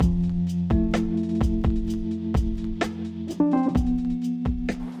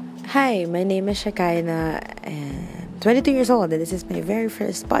Hi, my name is Shakaina, and I'm 22 years old, and this is my very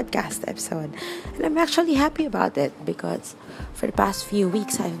first podcast episode. And I'm actually happy about it because for the past few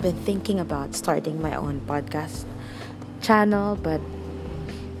weeks, I've been thinking about starting my own podcast channel, but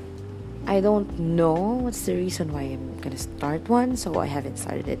I don't know what's the reason why I'm gonna start one, so I haven't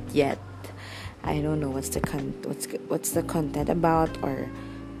started it yet. I don't know what's the content about or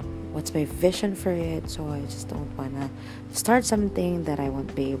what's my vision for it, so I just don't wanna start something that I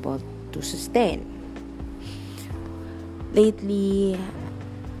won't be able to sustain. Lately,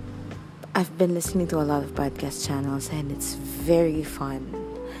 I've been listening to a lot of podcast channels and it's very fun.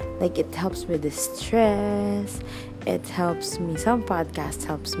 Like, it helps with the stress, some podcasts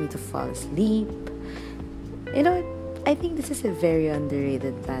helps me to fall asleep. I think this is a very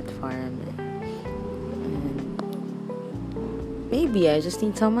underrated platform. Maybe I just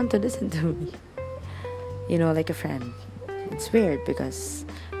need someone to listen to me. Like a friend. It's weird because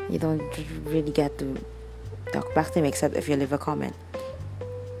you don't really get to talk back to me except if you leave a comment.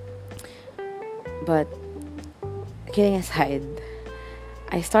 But kidding aside,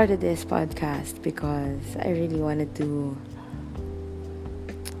 I started this podcast because I really wanted to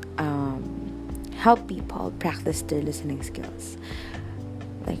help people practice their listening skills.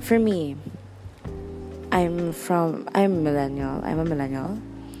 Like for me, I'm a millennial,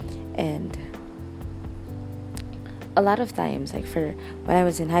 and a lot of times, like for when I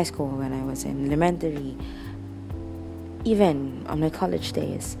was in high school, when I was in elementary, even on my college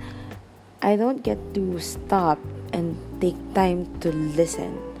days, I don't get to stop and take time to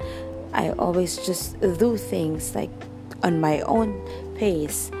listen. I always just do things like on my own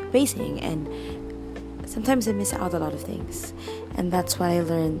pacing, and sometimes I miss out a lot of things. And that's what I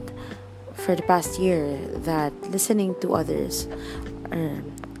learned for the past year, that listening to others, or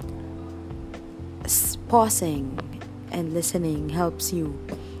pausing and listening, helps you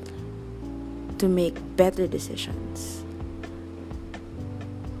to make better decisions,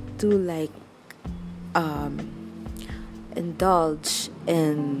 to indulge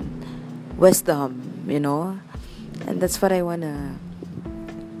in wisdom, and that's what I wanna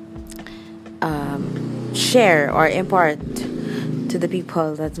share or impart to the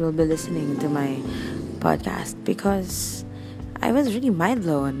people that will be listening to my podcast, because I was really mind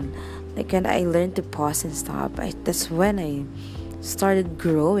blown. And I learned to pause and stop. That's when I started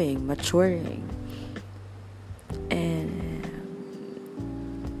growing, maturing,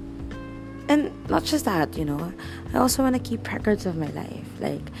 and not just that. I also want to keep records of my life.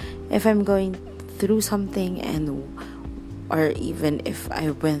 Like if I'm going through something, or even if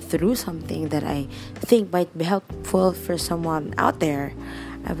I went through something that I think might be helpful for someone out there,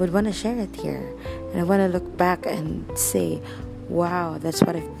 I would want to share it here. And I want to look back and say, wow, that's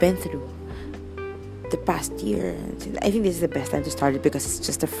what I've been through the past year. I think this is the best time to start it because it's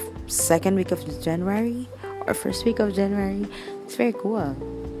just the second week of January or first week of January. It's very cool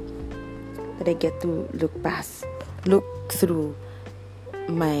that I get to look through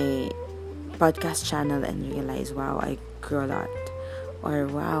my podcast channel and realize, wow, I grew a lot, or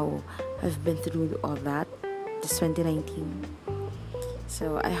wow, I've been through all that this 2019.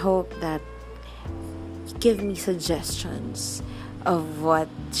 So I hope that you give me suggestions of what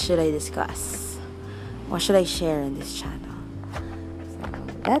should I discuss, what should I share in this channel. So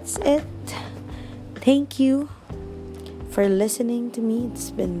that's it. Thank you for listening to me.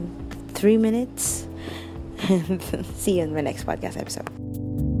 It's been 3 minutes, and see you in my next podcast episode.